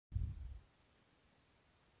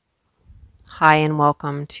Hi and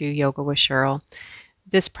welcome to Yoga with Cheryl.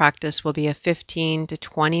 This practice will be a 15 to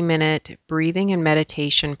 20 minute breathing and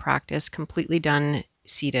meditation practice completely done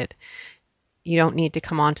seated. You don't need to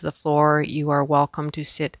come onto the floor. You are welcome to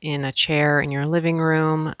sit in a chair in your living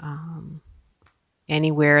room,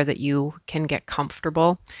 anywhere that you can get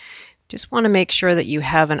comfortable. Just want to make sure that you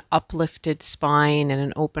have an uplifted spine and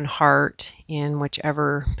an open heart in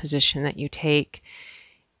whichever position that you take.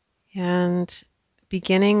 And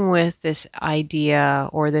beginning with this idea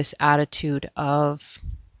or this attitude of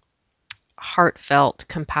heartfelt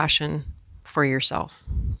compassion for yourself.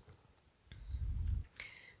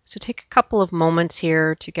 So take a couple of moments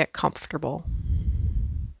here to get comfortable.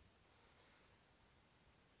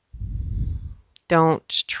 Don't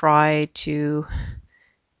try to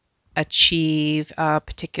achieve a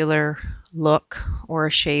particular look or a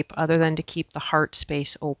shape other than to keep the heart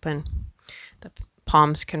space open. The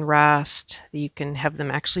palms can rest. You can have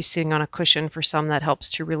them actually sitting on a cushion. For some, that helps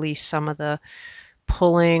to release some of the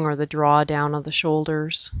pulling or the draw down of the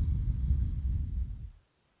shoulders.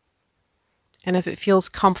 And if it feels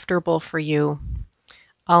comfortable for you,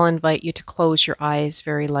 I'll invite you to close your eyes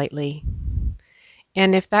very lightly.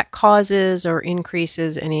 And if that causes or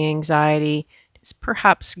increases any anxiety, just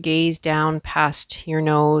perhaps gaze down past your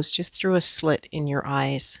nose, just through a slit in your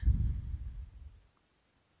eyes.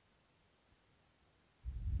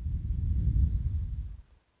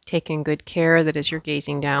 Taking good care that as you're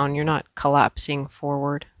gazing down, you're not collapsing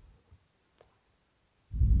forward.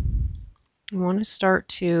 You want to start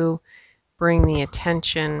to bring the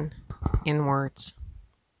attention inwards.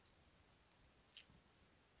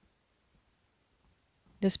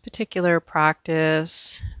 This particular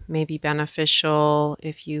practice may be beneficial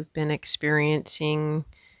if you've been experiencing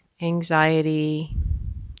anxiety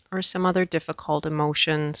or some other difficult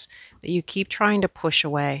emotions that you keep trying to push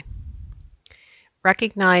away.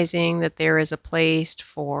 Recognizing that there is a place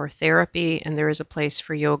for therapy and there is a place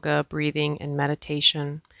for yoga, breathing, and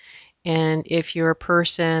meditation. And if you're a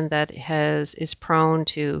person that is prone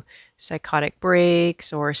to psychotic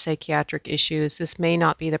breaks or psychiatric issues, this may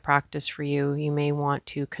not be the practice for you. You may want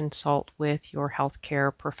to consult with your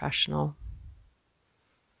healthcare professional.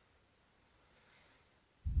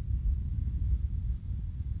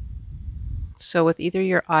 So with either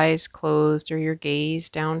your eyes closed or your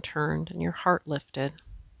gaze downturned and your heart lifted,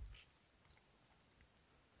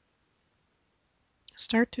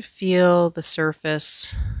 start to feel the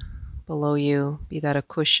surface below you, be that a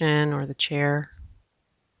cushion or the chair.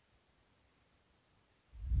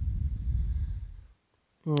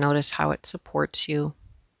 Notice how it supports you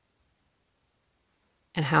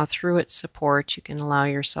and how through its support you can allow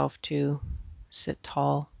yourself to sit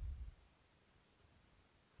tall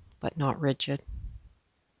but not rigid.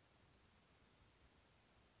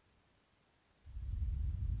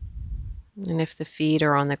 And if the feet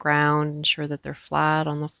are on the ground, ensure that they're flat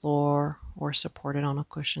on the floor or supported on a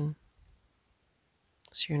cushion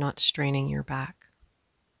so you're not straining your back.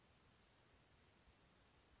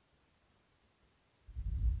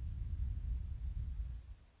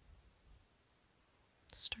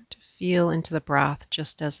 Start to feel into the breath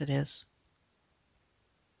just as it is.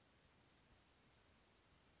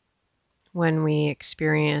 When we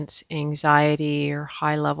experience anxiety or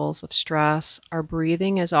high levels of stress, our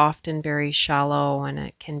breathing is often very shallow and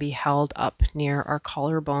it can be held up near our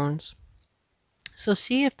collarbones. So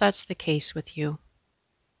see if that's the case with you.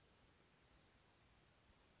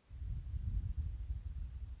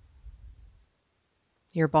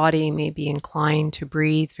 Your body may be inclined to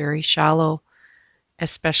breathe very shallow,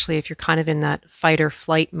 especially if you're kind of in that fight or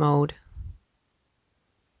flight mode.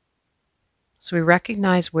 So we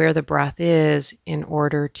recognize where the breath is in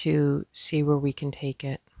order to see where we can take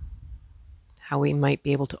it, how we might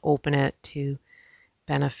be able to open it to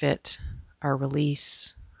benefit our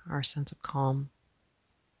release, our sense of calm.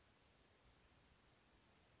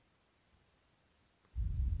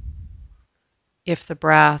 If the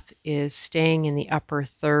breath is staying in the upper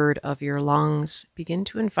third of your lungs, begin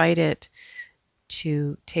to invite it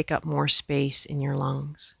to take up more space in your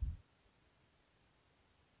lungs.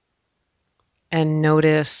 And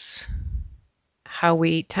notice how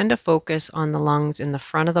we tend to focus on the lungs in the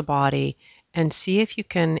front of the body, and see if you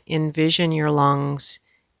can envision your lungs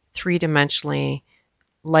three-dimensionally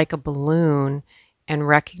like a balloon, and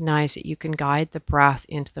recognize that you can guide the breath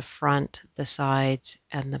into the front, the sides,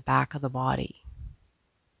 and the back of the body.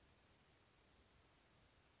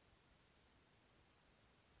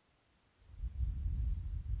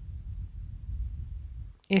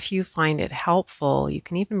 If you find it helpful, you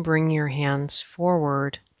can even bring your hands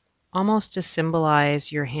forward, almost to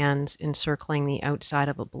symbolize your hands encircling the outside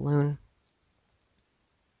of a balloon.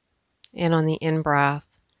 And on the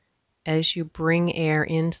in-breath, as you bring air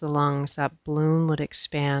into the lungs, that balloon would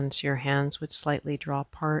expand, so your hands would slightly draw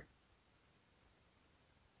apart.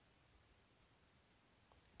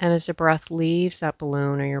 And as the breath leaves that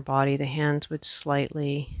balloon or your body, the hands would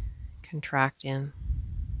slightly contract in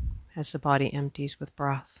as the body empties with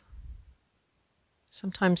breath.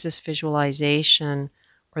 Sometimes this visualization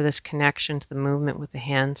or this connection to the movement with the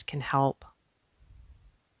hands can help.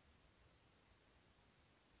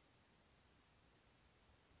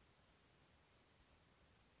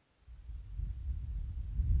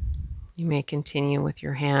 You may continue with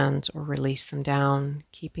your hands or release them down,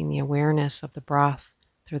 keeping the awareness of the breath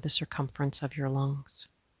through the circumference of your lungs.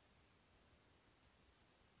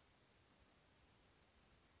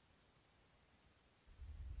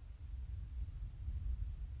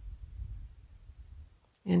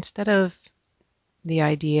 Instead of the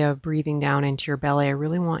idea of breathing down into your belly, I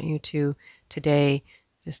really want you to today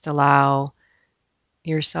just allow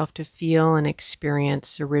yourself to feel and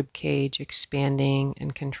experience the rib cage expanding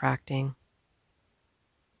and contracting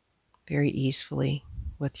very easily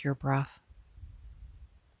with your breath.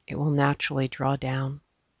 It will naturally draw down.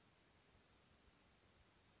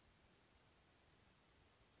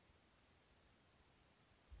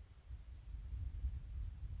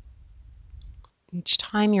 Each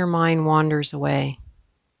time your mind wanders away,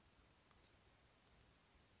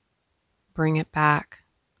 bring it back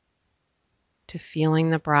to feeling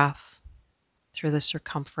the breath through the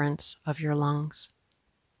circumference of your lungs.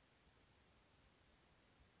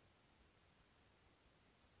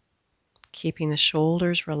 Keeping the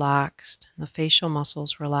shoulders relaxed and the facial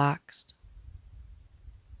muscles relaxed.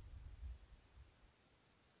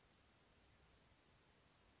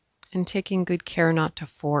 And taking good care not to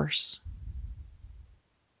force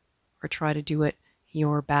or try to do it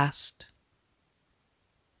your best.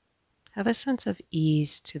 Have a sense of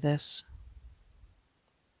ease to this,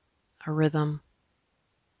 a rhythm.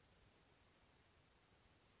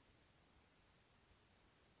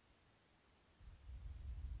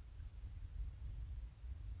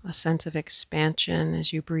 A sense of expansion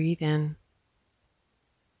as you breathe in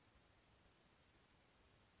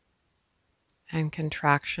and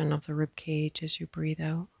contraction of the rib cage as you breathe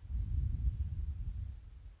out.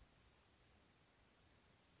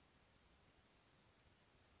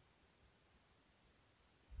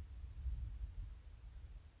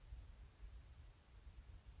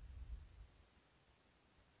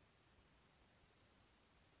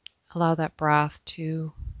 Allow that breath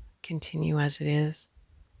to continue as it is.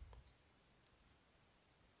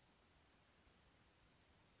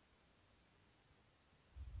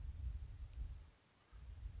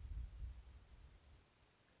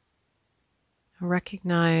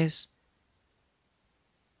 Recognize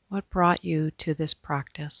what brought you to this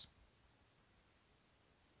practice.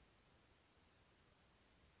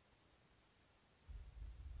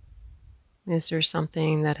 Is there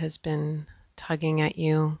something that has been tugging at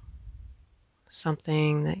you?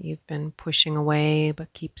 Something that you've been pushing away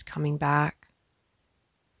but keeps coming back?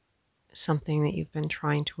 Something that you've been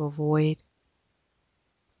trying to avoid?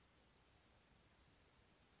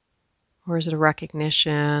 Or is it a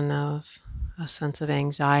recognition of a sense of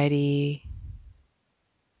anxiety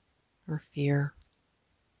or fear?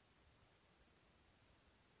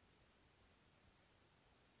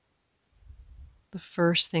 The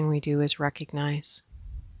first thing we do is recognize.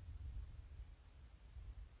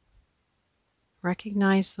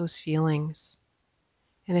 Recognize those feelings.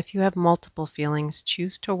 And if you have multiple feelings,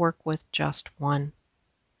 choose to work with just one.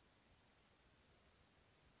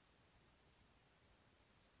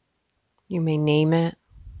 You may name it.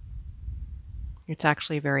 It's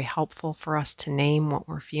actually very helpful for us to name what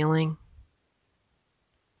we're feeling.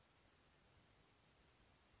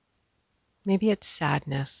 Maybe it's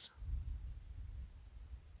sadness.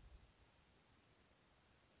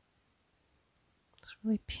 Let's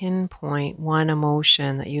really pinpoint one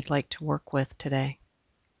emotion that you'd like to work with today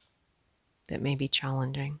that may be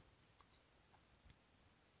challenging.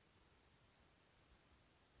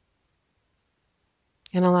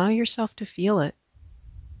 And allow yourself to feel it.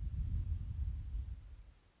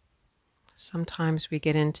 Sometimes we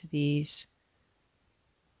get into these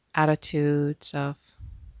attitudes of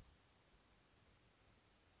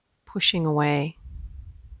pushing away,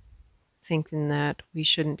 thinking that we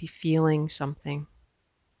shouldn't be feeling something.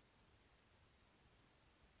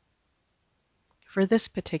 For this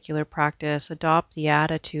particular practice, adopt the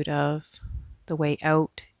attitude of the way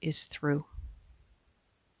out is through.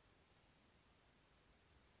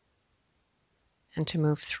 And to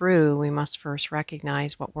move through, we must first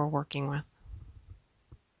recognize what we're working with.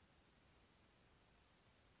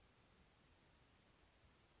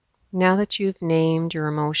 Now that you've named your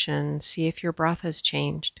emotion, see if your breath has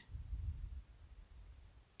changed.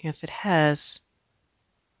 If it has,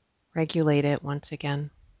 regulate it once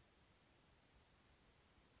again.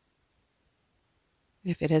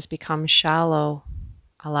 If it has become shallow,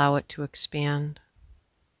 allow it to expand.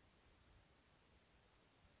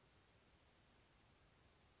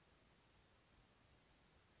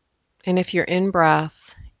 And if your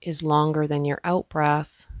in-breath is longer than your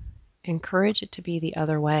out-breath, encourage it to be the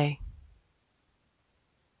other way.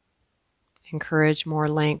 Encourage more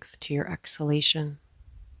length to your exhalation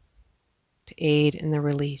to aid in the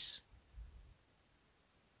release.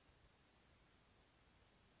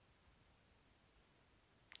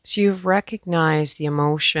 So you've recognized the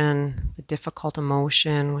emotion, the difficult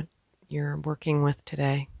emotion you're working with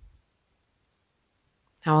today.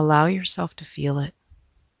 Now allow yourself to feel it.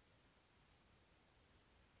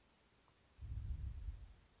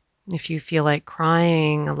 If you feel like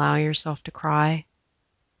crying, allow yourself to cry.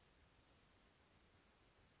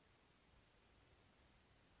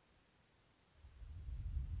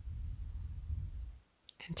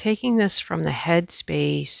 And taking this from the head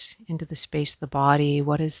space into the space of the body,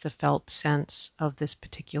 what is the felt sense of this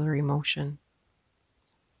particular emotion?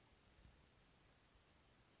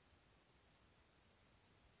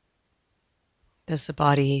 Does the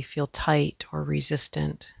body feel tight or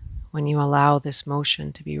resistant when you allow this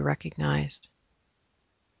motion to be recognized?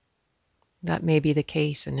 That may be the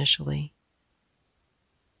case initially.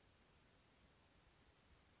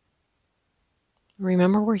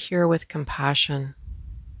 Remember, we're here with compassion.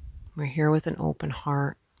 We're here with an open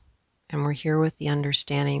heart. And we're here with the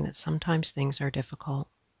understanding that sometimes things are difficult.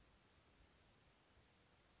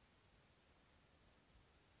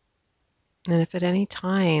 And if at any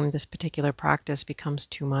time this particular practice becomes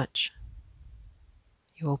too much,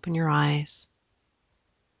 you open your eyes,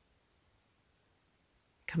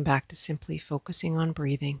 come back to simply focusing on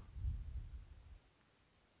breathing.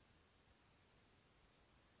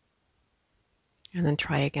 And then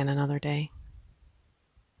try again another day.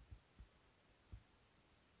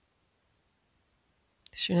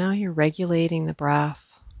 So now you're regulating the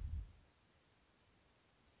breath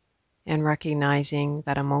and recognizing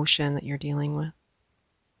that emotion that you're dealing with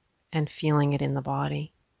and feeling it in the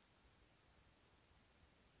body.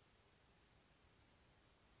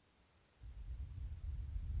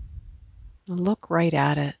 Look right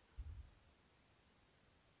at it.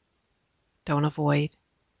 Don't avoid.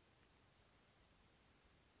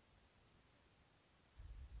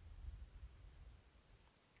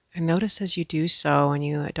 And notice as you do so and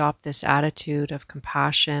you adopt this attitude of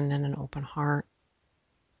compassion and an open heart,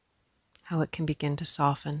 how it can begin to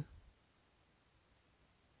soften.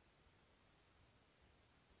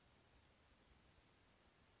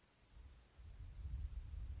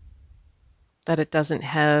 That it doesn't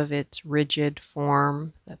have its rigid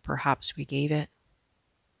form that perhaps we gave it.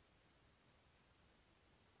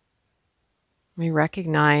 We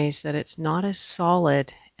recognize that it's not as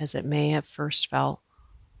solid as it may have first felt.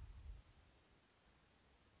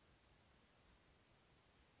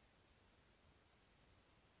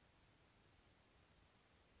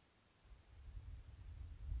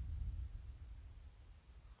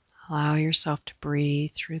 Allow yourself to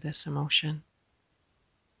breathe through this emotion.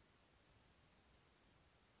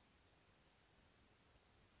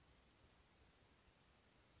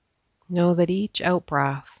 Know that each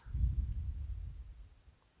out-breath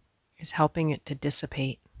is helping it to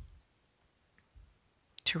dissipate,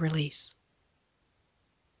 to release.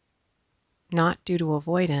 Not due to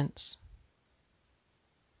avoidance,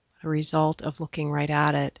 but a result of looking right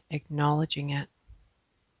at it, acknowledging it,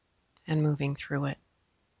 and moving through it.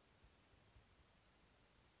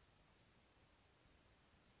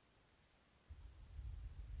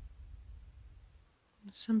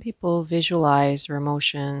 Some people visualize their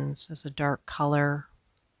emotions as a dark color,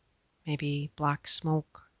 maybe black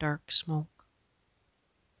smoke, dark smoke.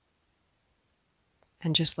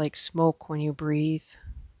 And just like smoke, when you breathe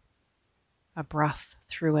a breath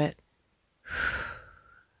through it,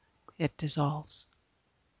 it dissolves.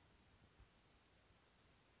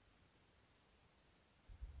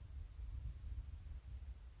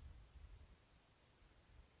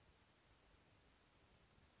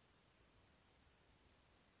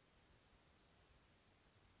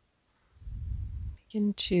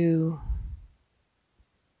 Begin to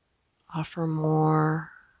offer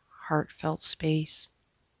more heartfelt space.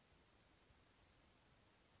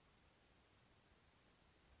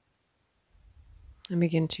 And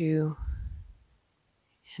begin to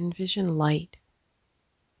envision light.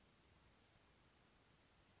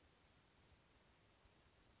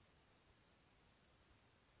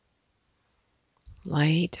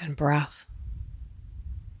 light and breath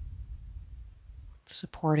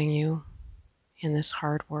supporting you in this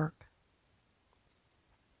hard work.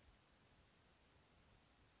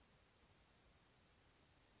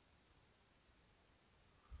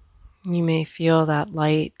 You may feel that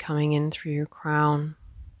light coming in through your crown,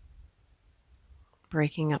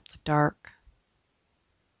 breaking up the dark.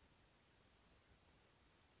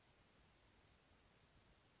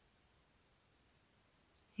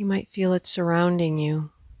 You might feel it surrounding you,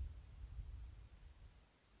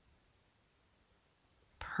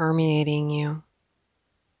 permeating you.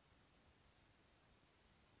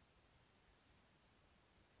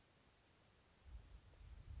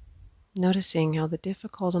 Noticing how the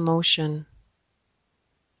difficult emotion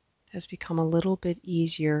has become a little bit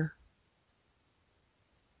easier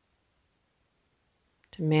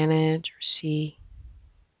to manage or see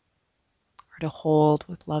or to hold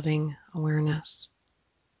with loving awareness.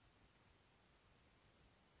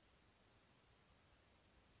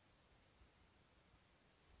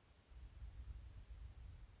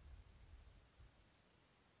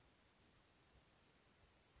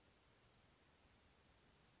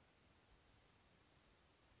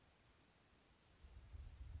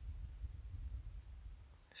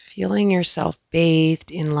 Feeling yourself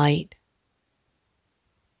bathed in light.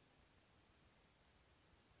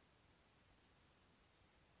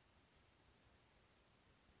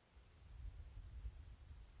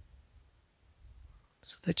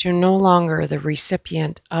 So that you're no longer the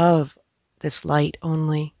recipient of this light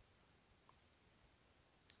only,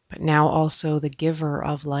 but now also the giver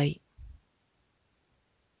of light.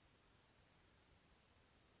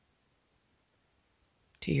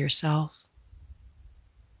 To yourself.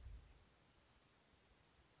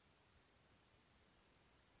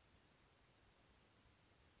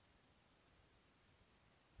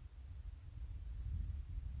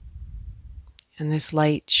 And this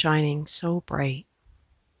light shining so bright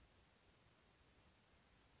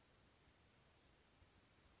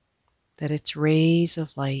that its rays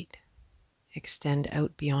of light extend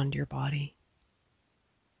out beyond your body.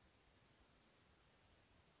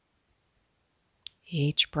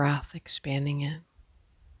 Each breath expanding it.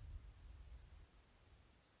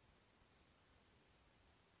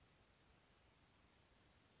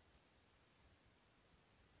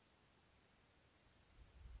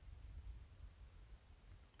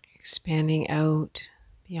 Expanding out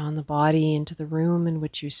beyond the body into the room in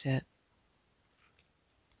which you sit.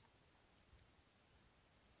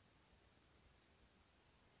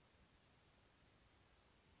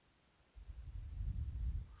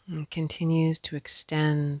 And continues to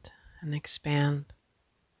extend and expand.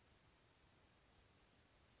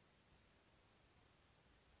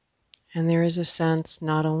 And there is a sense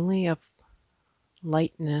not only of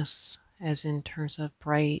lightness, as in terms of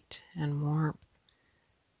bright and warmth,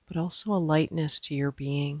 but also a lightness to your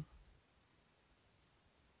being.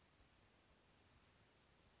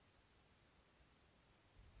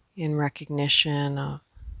 In recognition of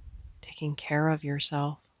taking care of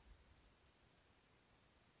yourself.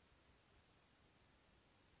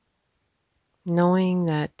 Knowing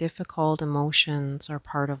that difficult emotions are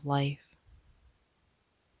part of life.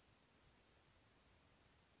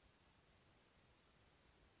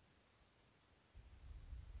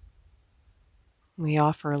 We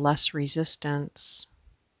offer less resistance,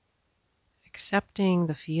 accepting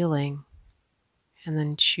the feeling and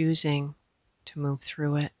then choosing to move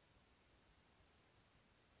through it.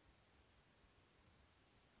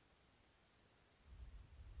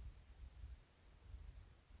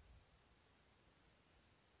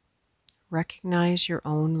 Recognize your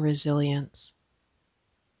own resilience.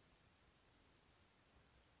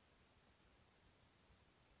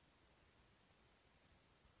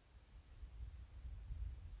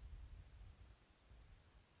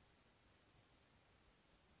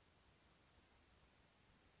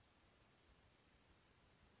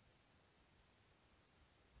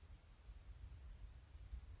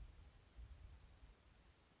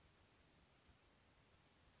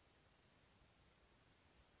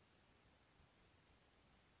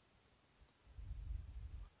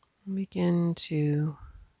 Begin to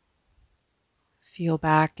feel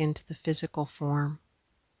back into the physical form.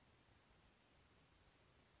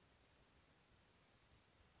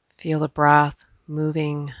 Feel the breath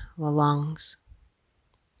moving the lungs.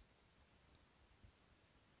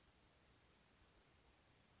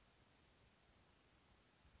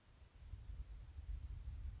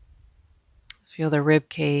 Feel the rib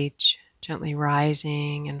cage gently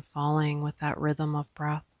rising and falling with that rhythm of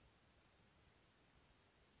breath.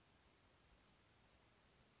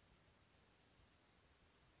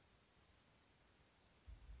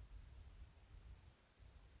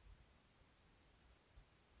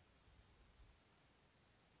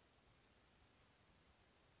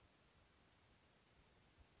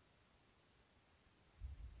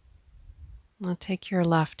 Now take your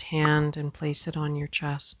left hand and place it on your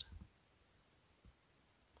chest,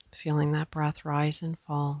 feeling that breath rise and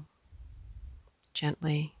fall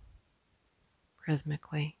gently,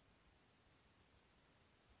 rhythmically.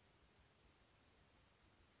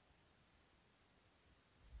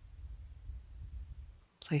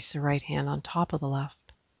 Place the right hand on top of the left.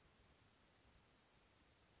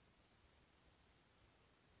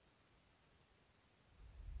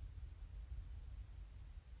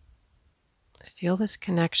 Feel this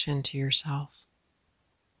connection to yourself.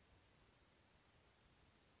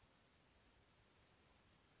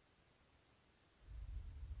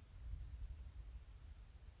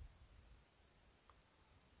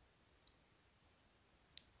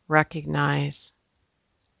 Recognize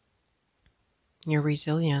your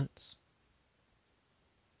resilience,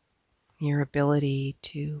 your ability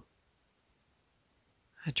to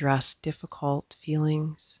address difficult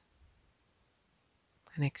feelings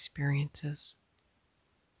and experiences.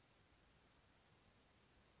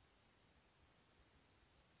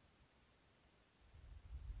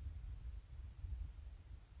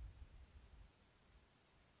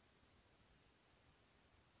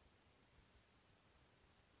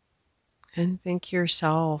 And thank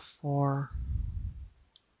yourself for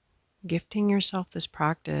gifting yourself this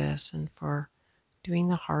practice and for doing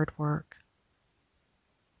the hard work.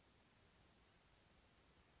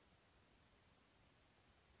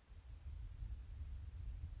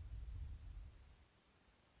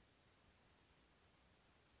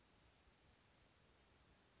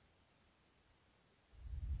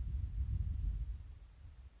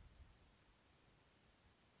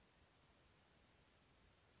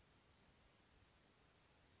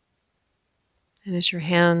 And as your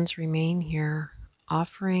hands remain here,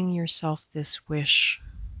 offering yourself this wish,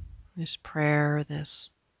 this prayer, this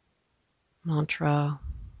mantra,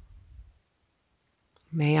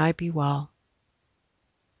 may I be well.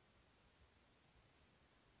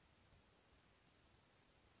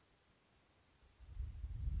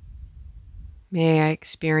 May I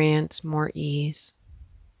experience more ease.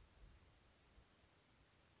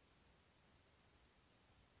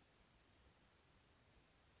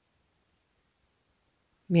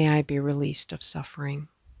 May I be released of suffering.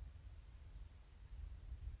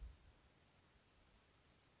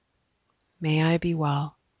 May I be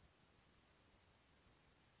well.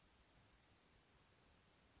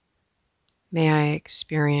 May I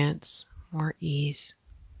experience more ease.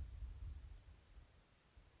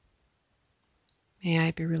 May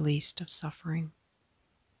I be released of suffering.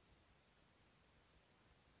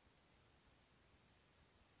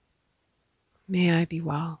 May I be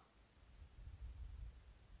well.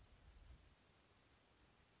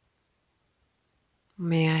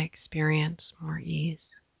 May I experience more ease.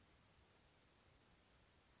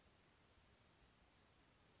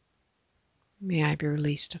 May I be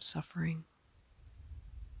released of suffering.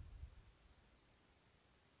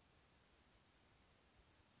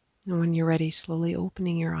 And when you're ready, slowly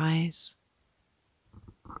opening your eyes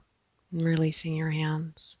and releasing your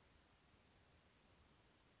hands.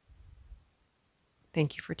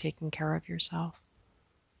 Thank you for taking care of yourself.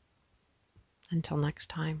 Until next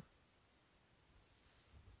time.